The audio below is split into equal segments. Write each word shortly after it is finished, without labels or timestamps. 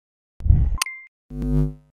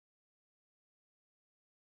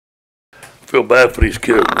feel bad for these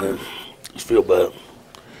kids, man. Just feel bad.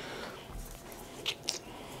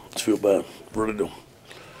 Just feel bad. Really do.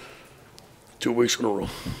 2 weeks in a row.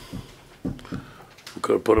 We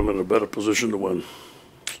could have put them in a better position to win.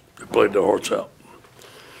 They played their hearts out.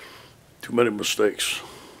 Too many mistakes.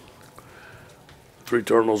 3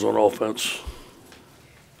 turnovers on offense.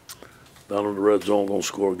 Down in the red zone, don't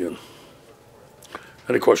score again.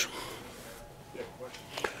 Any question?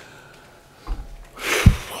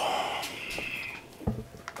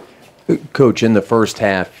 Coach, in the first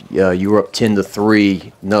half, you were up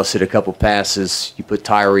 10-3. Nuss hit a couple passes. You put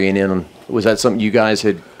Tyree in. Was that something you guys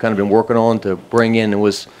had kind of been working on to bring in? It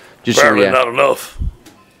was just apparently not enough.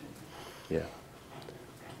 Yeah.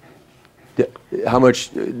 How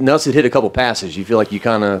much? Nuss had hit a couple passes. You feel like you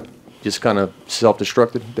kind of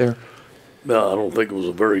self-destructed there? No, I don't think it was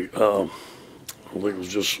a very. I don't think it was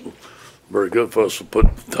just very good for us to put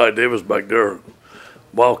Ty Davis back there.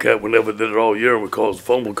 Wildcat, we never did it all year. We caused the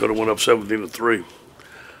fumble. Could have went up 17-3. I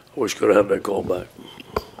wish could have had that call back.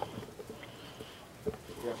 If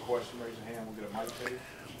you have a question, raise your hand. We'll get a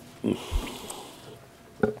mic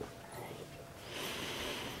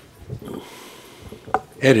to you.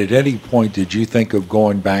 Ed, at any point did you think of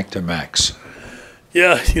going back to Max?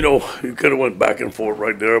 Yeah, you know, you could have went back and forth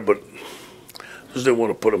right there, but just didn't want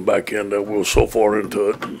to put him back in there. We were so far into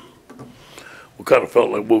it. We kind of felt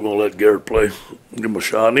like we were going to let Garrett play, give him a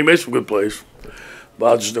shot. And he made some good plays.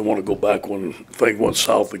 But I just didn't want to go back when things went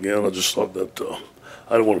south again. I just thought that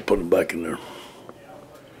I didn't want to put him back in there.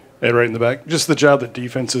 Ed, right in the back. Just the job that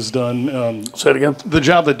defense has done. Say it again? The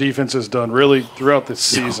job that defense has done really throughout this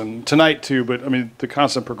season. Tonight, too, but, I mean, the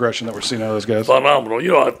constant progression that we're seeing out of those guys. Phenomenal.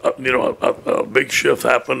 You know, a big shift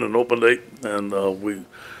happened in open date, and we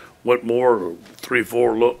went more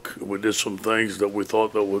 3-4 look. We did some things that we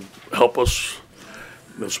thought that would help us.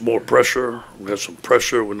 There's more pressure. We had some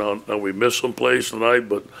pressure. We missed some plays tonight,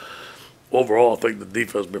 but overall, I think the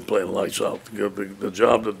defense has been playing lights out. The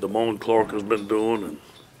job that Damone Clark has been doing, and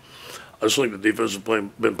I just think the defense has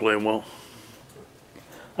been playing well.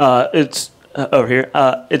 It's over here.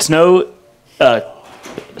 It's no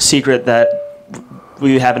secret that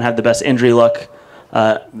we haven't had the best injury luck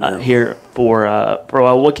here for a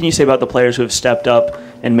while. What can you say about the players who have stepped up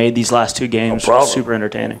and made these last 2 games super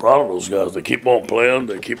entertaining? I'm proud of those guys. They keep on playing.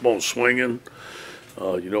 They keep on swinging.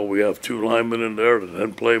 You know, we have 2 linemen in there that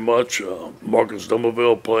didn't play much. Marcus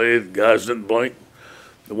Dumerville played. Guys didn't blink.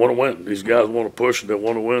 They want to win. These guys want to push. They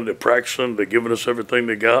want to win. They're practicing. They're giving us everything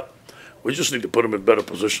they got. We just need to put them in better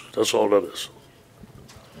positions. That's all that is.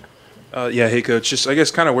 Yeah, hey, Coach. Just, I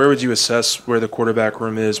guess, kind of where would you assess where the quarterback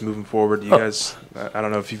room is moving forward? You guys, I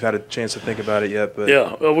don't know if you've had a chance to think about it yet, but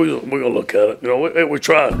yeah, well, we're gonna look at it. You know, we're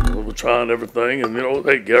trying. We're trying everything, and you know,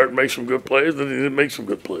 hey, Garrett makes some good plays, and he makes some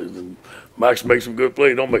good plays, and Max makes some good plays.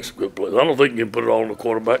 He don't make some good plays. I don't think you can put it all on the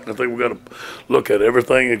quarterback. I think we got to look at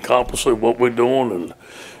everything encompassing what we're doing,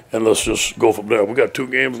 and let's just go from there. We got 2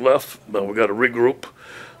 games left. But we got to regroup.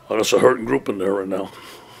 That's a hurting group in there right now.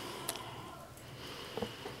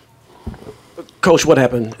 Coach, what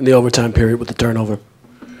happened in the overtime period with the turnover?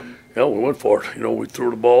 Yeah, we went for it. You know, we threw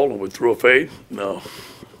the ball and we threw a fade. No,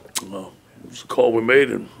 it was a call we made,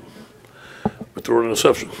 and we threw an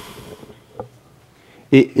interception.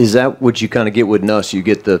 Is that what you kind of get with Nuss? You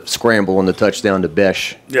get the scramble and the touchdown to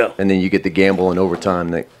Besh. Yeah. And then you get the gamble in overtime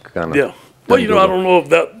that kind of. Yeah. Well, you know, I don't know if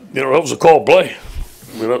that, you know, that was a call play.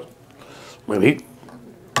 I mean,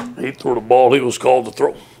 he threw the ball he was called to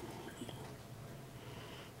throw.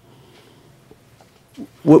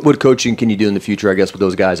 What coaching can you do in the future, I guess, with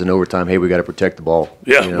those guys in overtime? Hey, we got to protect the ball.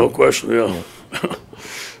 Yeah, you know? no question, yeah.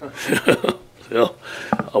 Yeah.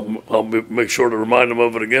 I'll make sure to remind them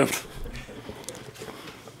of it again.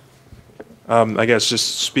 I guess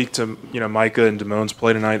just speak to, you know, Micah and Damone's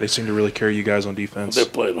play tonight. They seem to really carry you guys on defense. They're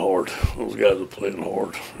playing hard. Those guys are playing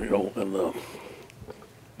hard, you know, and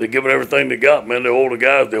they're giving everything they got, man. They're older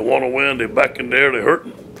guys. They want to win. They're back in there. They're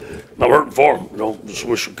hurting. I'm hurting for them, you know. Just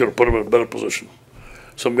wish we could have put them in a better position.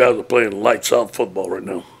 Some guys are playing lights out football right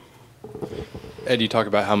now. Ed, you talk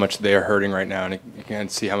about how much they're hurting right now, and you can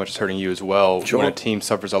see how much it's hurting you as well. Sure. When a team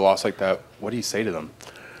suffers a loss like that, what do you say to them?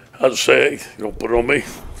 I just say, hey, you don't put it on me.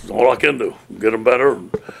 It's all I can do. Get them better.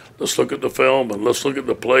 Let's look at the film and let's look at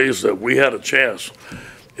the plays that we had a chance.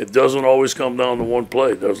 It doesn't always come down to one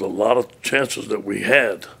play. There's a lot of chances that we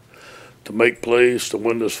had to make plays to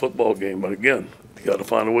win this football game. But again, you got to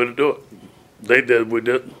find a way to do it. They did. We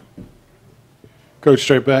didn't. Coach,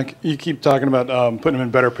 straight back. You keep talking about putting them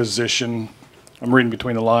in better position. I'm reading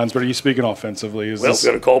between the lines, but are you speaking offensively? We got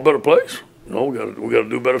to call better plays. You know, we got to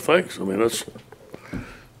do better things. I mean,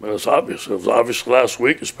 I mean, it's obvious. It was obvious last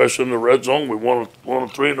week, especially in the red zone. We won a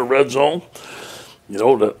 3 in the red zone. You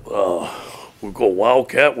know, that we go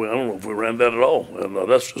Wildcat. I don't know if we ran that at all. And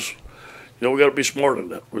that's just, you know, we got to be smart in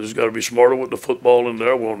that. We just got to be smarter with the football in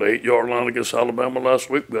there. We're on the 8-yard line against Alabama last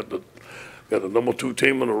week. We got the number 2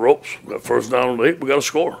 team in the ropes. We got first down on the 8. We got to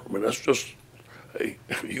score. I mean, that's just, hey,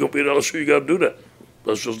 you gonna beat LSU, you got to do that.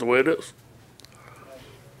 That's just the way it is.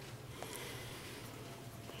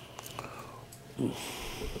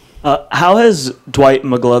 How has Dwight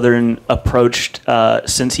McGlothern approached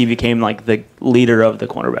since he became like the leader of the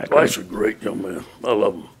cornerback? Dwight's a great young man. I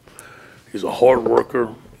love him. He's a hard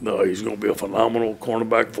worker. He's going to be a phenomenal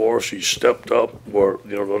cornerback for us. He stepped up where,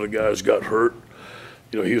 you know, the other guys got hurt.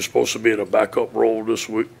 You know, he was supposed to be in a backup role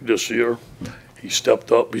this year. He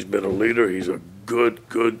stepped up. He's been a leader. He's a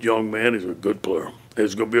good young man. He's a good player.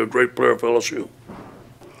 He's going to be a great player for LSU.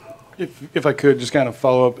 If I could just kind of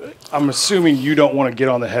follow up, I'm assuming you don't want to get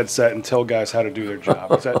on the headset and tell guys how to do their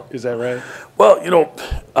job. Is that right? Well, you know,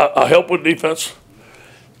 I help with defense.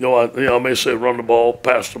 You know, I may say run the ball,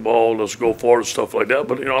 pass the ball, let's go forward, stuff like that.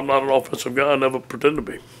 But, you know, I'm not an offensive guy. I never pretend to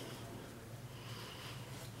be.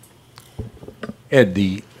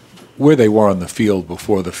 Ed, where they were on the field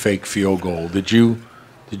before the fake field goal, did you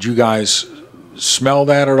guys smell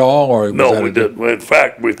that at all? Or no, we didn't. In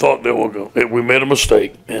fact, we thought they were going. We made a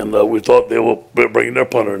mistake, and we thought they were bringing their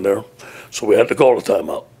punter in there, so we had to call a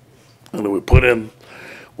timeout. And then we put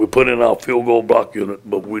in our field goal block unit,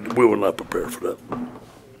 but we were not prepared for that.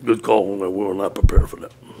 Good call on that. We were not prepared for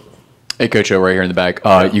that. Hey, Coach O, right here in the back.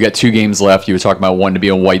 You got 2 games left. You were talking about wanting to be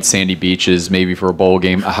on white sandy beaches, maybe for a bowl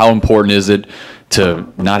game. How important is it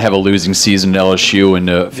to not have a losing season at LSU and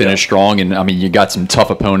to finish strong? And I mean, you got some tough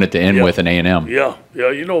opponent to end with in A&M. Yeah.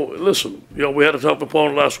 You know, listen. You know, we had a tough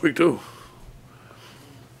opponent last week too.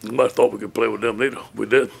 Nobody thought we could play with them neither. We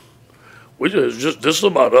did. This is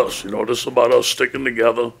about us. You know, this is about us sticking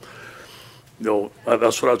together. You know,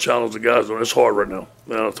 that's what I challenge the guys on. It's hard right now.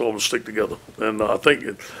 And I told them to stick together. And I think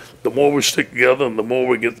the more we stick together and the more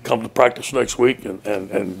we come to practice next week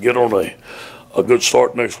and get on a good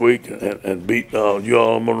start next week and beat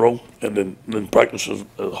ULM Monroe and then practice as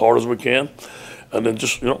hard as we can. And then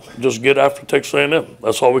just get after Texas A&M.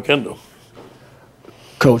 That's all we can do.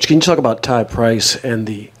 Coach, can you talk about Ty Price and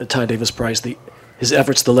the Ty Davis Price, his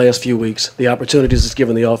efforts the last few weeks, the opportunities it's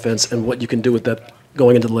given the offense, and what you can do with that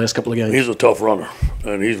going into the last couple of games? He's a tough runner,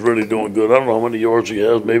 and he's really doing good. I don't know how many yards he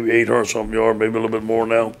has, maybe 800-something yards, maybe a little bit more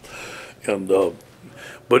now. And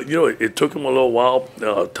but, you know, it took him a little while.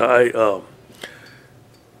 Ty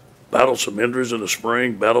battled some injuries in the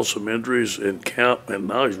spring, battled some injuries in camp, and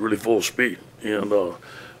now he's really full speed. And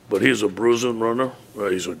but he's a bruising runner.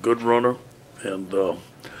 He's a good runner, and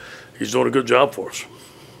he's doing a good job for us.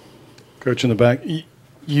 Coach in the back,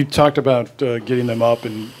 you talked about getting them up,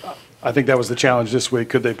 and I think that was the challenge this week.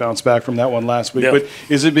 Could they bounce back from that one last week? Yeah. But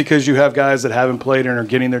is it because you have guys that haven't played and are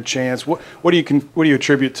getting their chance? What do you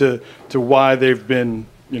attribute to why they've been,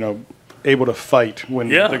 you know, able to fight when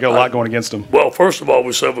they got a lot going against them? Well, first of all,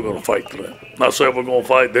 we said we're going to fight today. Not saying we're going to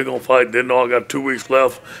fight. They're going to fight. They know I got 2 weeks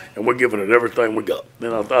left, and we're giving it everything we got.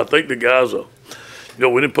 And I think the guys are. You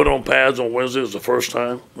know, we didn't put on pads on Wednesday. It was the first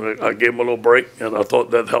time. I gave them a little break, and I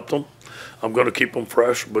thought that helped them. I'm going to keep them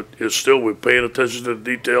fresh, but it's still we're paying attention to the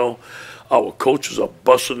detail. Our coaches are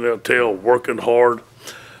busting their tail, working hard.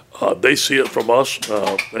 They see it from us,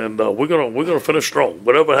 and we're gonna finish strong.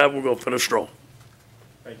 Whatever happens, we're gonna finish strong.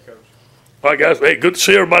 Thank you, Coach. All right, guys. Hey, good to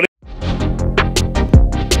see everybody.